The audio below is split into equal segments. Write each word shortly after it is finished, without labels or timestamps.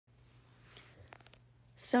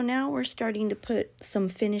So now we're starting to put some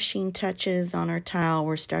finishing touches on our tile.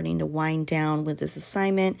 We're starting to wind down with this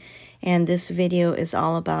assignment, and this video is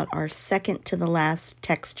all about our second to the last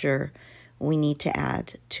texture we need to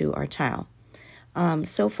add to our tile.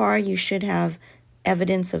 So far you should have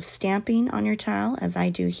evidence of stamping on your tile, as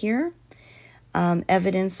I do here,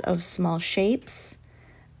 evidence of small shapes,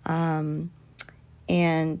 and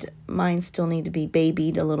mine still need to be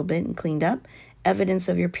babied a little bit and cleaned up, evidence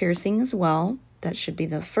of your piercing as well. That should be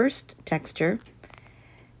the first texture.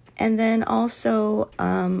 And then also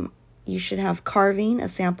you should have carving, a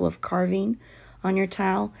sample of carving on your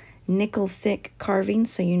tile, nickel thick carving,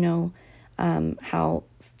 so you know how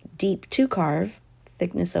deep to carve,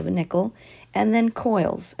 thickness of a nickel, and then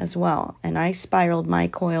coils as well. And I spiraled my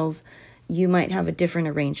coils. You might have a different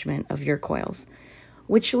arrangement of your coils,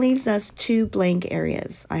 which leaves us two blank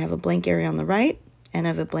areas. I have a blank area on the right and I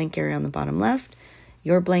have a blank area on the bottom left.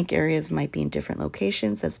 Your blank areas might be in different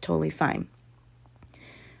locations. That's totally fine.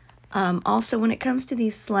 Also, when it comes to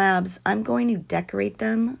these slabs, I'm going to decorate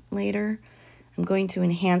them later. I'm going to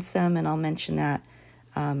enhance them, and I'll mention that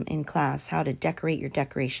in class, how to decorate your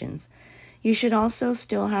decorations. You should also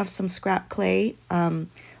still have some scrap clay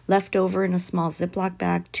left over in a small Ziploc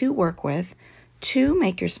bag to work with to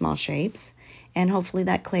make your small shapes, and hopefully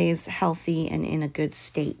that clay is healthy and in a good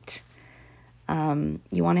state.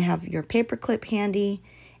 You want to have your paper clip handy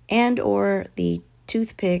and or the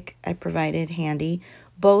toothpick I provided handy.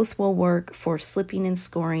 Both will work for slipping and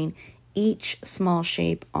scoring each small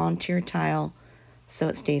shape onto your tile so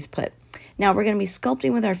it stays put. Now we're going to be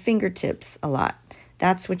sculpting with our fingertips a lot.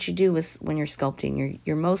 That's what you do when you're sculpting.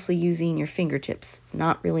 You're mostly using your fingertips,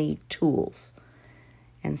 not really tools.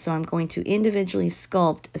 And so I'm going to individually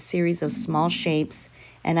sculpt a series of small shapes,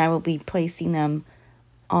 and I will be placing them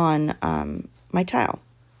on my tile.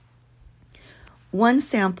 One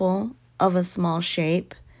sample of a small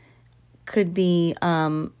shape could be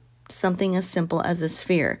something as simple as a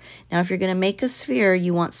sphere. Now, if you're going to make a sphere,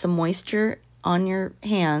 you want some moisture on your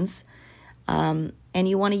hands, and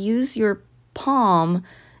you want to use your palm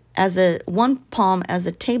as one palm as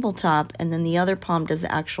a tabletop, and then the other palm does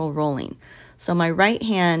the actual rolling. So my right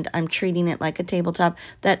hand, I'm treating it like a tabletop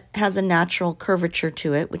that has a natural curvature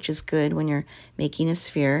to it, which is good when you're making a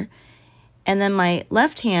sphere. And then my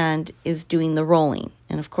left hand is doing the rolling.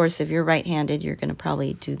 And of course, if you're right-handed, you're going to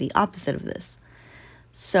probably do the opposite of this.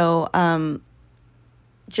 So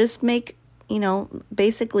just make,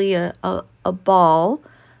 basically a ball,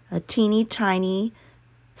 a teeny tiny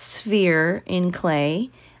sphere in clay,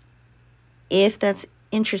 if that's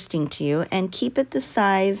interesting to you, and keep it the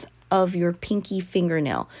size of your pinky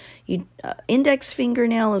fingernail. Index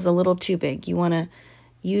fingernail is a little too big. You want to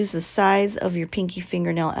use the size of your pinky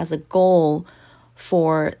fingernail as a goal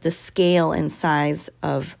for the scale and size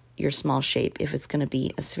of your small shape if it's going to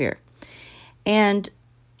be a sphere. And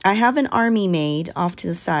I have an army made off to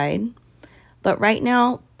the side, but right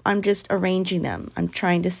now I'm just arranging them. I'm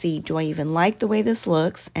trying to see, do I even like the way this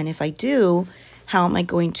looks? And if I do, how am I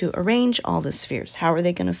going to arrange all the spheres? How are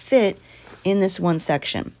they going to fit in this one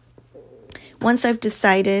section? Once I've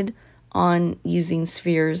decided on using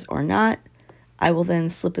spheres or not, I will then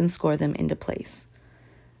slip and score them into place.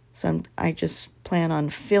 So I just plan on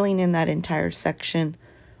filling in that entire section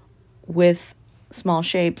with small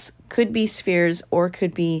shapes. Could be spheres or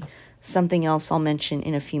could be something else I'll mention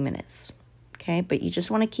in a few minutes. Okay, but you just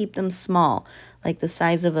want to keep them small, like the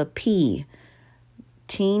size of a pea,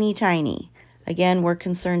 teeny tiny. Again, we're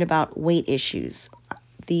concerned about weight issues.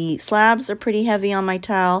 The slabs are pretty heavy on my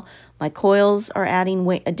tile. My coils are adding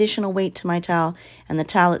additional weight to my tile, and the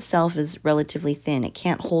tile itself is relatively thin. It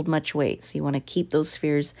can't hold much weight, so you want to keep those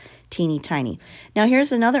spheres teeny tiny. Now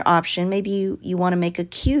here's another option. Maybe you want to make a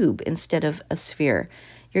cube instead of a sphere.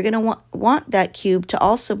 You're going to want that cube to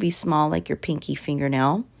also be small, like your pinky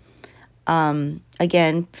fingernail.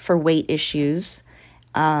 Again, for weight issues.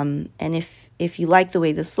 And if you like the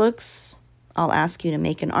way this looks, I'll ask you to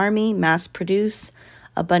make an army, mass produce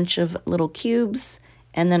a bunch of little cubes,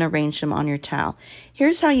 and then arrange them on your tile.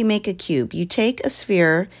 Here's how you make a cube. You take a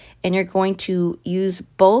sphere, and you're going to use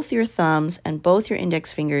both your thumbs and both your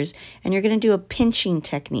index fingers, and you're going to do a pinching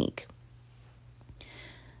technique.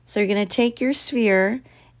 So you're going to take your sphere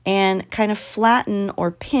and kind of flatten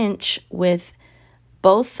or pinch with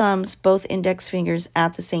both thumbs, both index fingers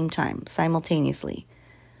at the same time, simultaneously,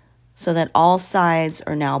 so that all sides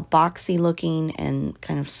are now boxy looking and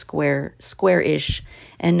kind of square-ish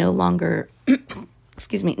and no longer,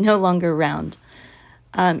 excuse me, no longer round.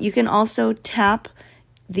 You can also tap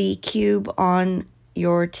the cube on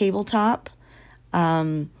your tabletop.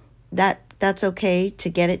 That's okay to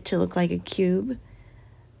get it to look like a cube.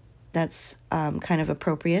 that's kind of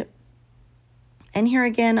appropriate. And here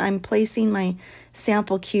again, I'm placing my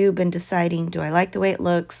sample cube and deciding, do I like the way it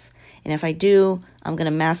looks? And if I do, I'm going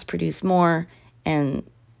to mass produce more and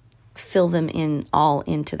fill them in all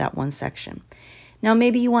into that one section. Now,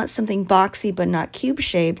 maybe you want something boxy but not cube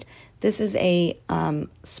shaped. This is a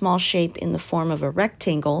small shape in the form of a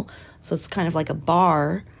rectangle, so it's kind of like a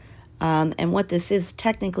bar. And what this is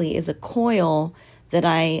technically is a coil that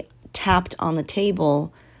I tapped on the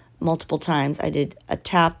table multiple times. I did a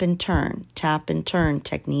tap and turn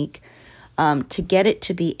technique to get it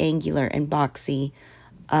to be angular and boxy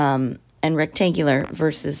and rectangular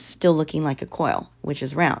versus still looking like a coil, which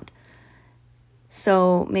is round.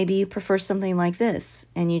 So maybe you prefer something like this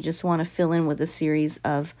and you just want to fill in with a series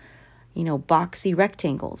of, you know, boxy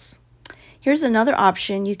rectangles. Here's another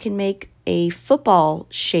option. You can make a football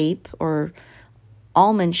shape or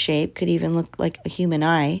almond shape, could even look like a human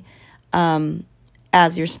eye,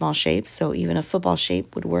 as your small shape. So even a football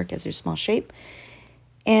shape would work as your small shape.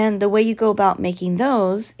 And the way you go about making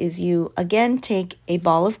those is you, again, take a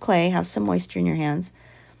ball of clay, have some moisture in your hands,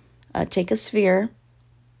 take a sphere,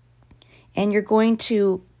 and you're going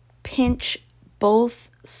to pinch both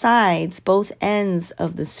sides, both ends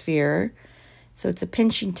of the sphere. So it's a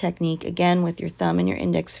pinching technique, again, with your thumb and your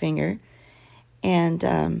index finger.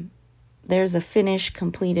 And there's a finished,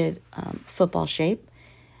 completed football shape.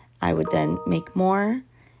 I would then make more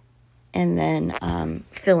and then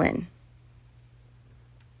fill in.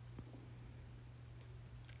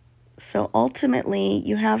 So ultimately,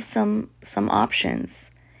 you have some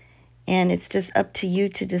options. And it's just up to you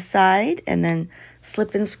to decide and then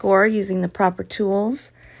slip and score using the proper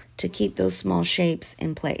tools to keep those small shapes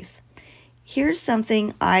in place. Here's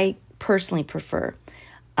something I personally prefer.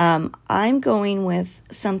 I'm going with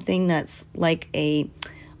something that's like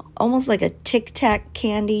almost like a Tic Tac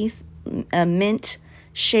candy, a mint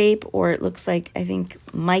shape, or it looks like, I think,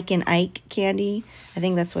 Mike and Ike candy. I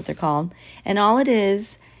think that's what they're called. And all it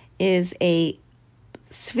is a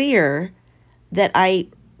sphere that I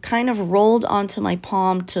kind of rolled onto my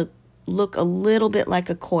palm to look a little bit like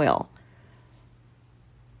a coil.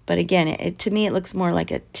 But again, to me, it looks more like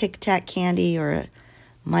a Tic Tac candy or a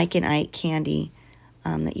Mike and Ike candy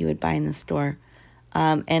that you would buy in the store.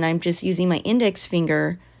 And I'm just using my index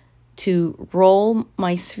finger to roll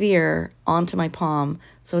my sphere onto my palm.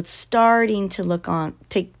 So it's starting to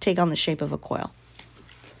take on the shape of a coil.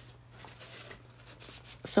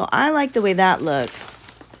 So I like the way that looks.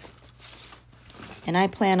 And I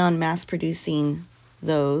plan on mass producing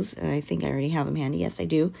those. And I think I already have them handy. Yes, I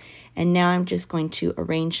do. And now I'm just going to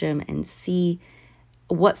arrange them and see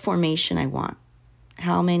what formation I want.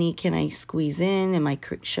 How many can I squeeze in?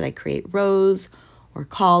 Should I create rows or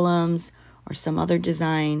columns or some other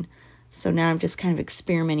design? So now I'm just kind of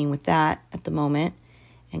experimenting with that at the moment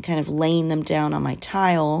and kind of laying them down on my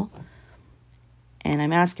tile. And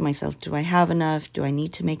I'm asking myself, do I have enough? Do I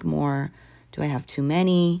need to make more? Do I have too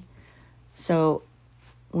many? So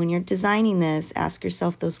when you're designing this, ask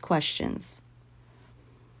yourself those questions.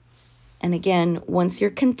 And again, once you're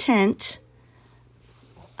content,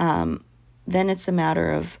 then it's a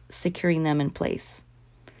matter of securing them in place.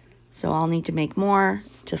 So I'll need to make more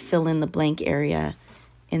to fill in the blank area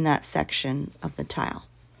in that section of the tile.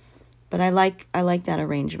 But I like that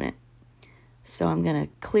arrangement. So I'm going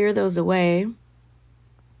to clear those away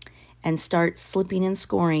and start slipping and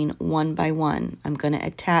scoring one by one. I'm going to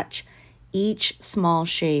attach each small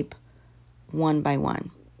shape one by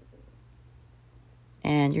one.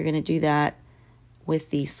 And you're going to do that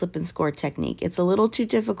with the slip and score technique. It's a little too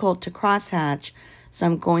difficult to crosshatch, so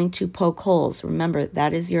I'm going to poke holes. Remember,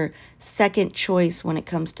 that is your second choice when it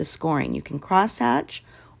comes to scoring. You can crosshatch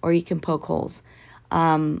or you can poke holes.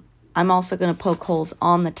 I'm also going to poke holes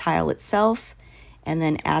on the tile itself and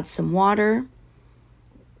then add some water.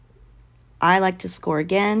 I like to score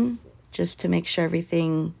again just to make sure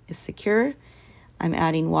everything is secure. I'm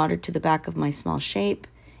adding water to the back of my small shape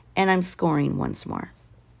and I'm scoring once more.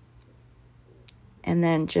 And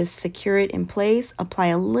then just secure it in place. Apply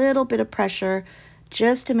a little bit of pressure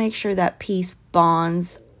just to make sure that piece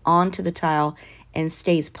bonds onto the tile and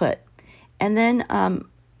stays put. And then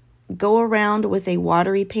go around with a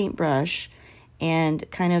watery paintbrush and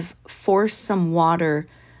kind of force some water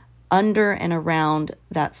under and around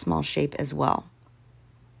that small shape as well.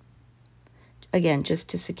 Again, just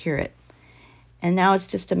to secure it. And now it's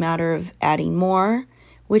just a matter of adding more,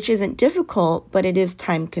 which isn't difficult, but it is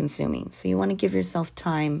time consuming. So you want to give yourself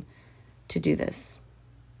time to do this.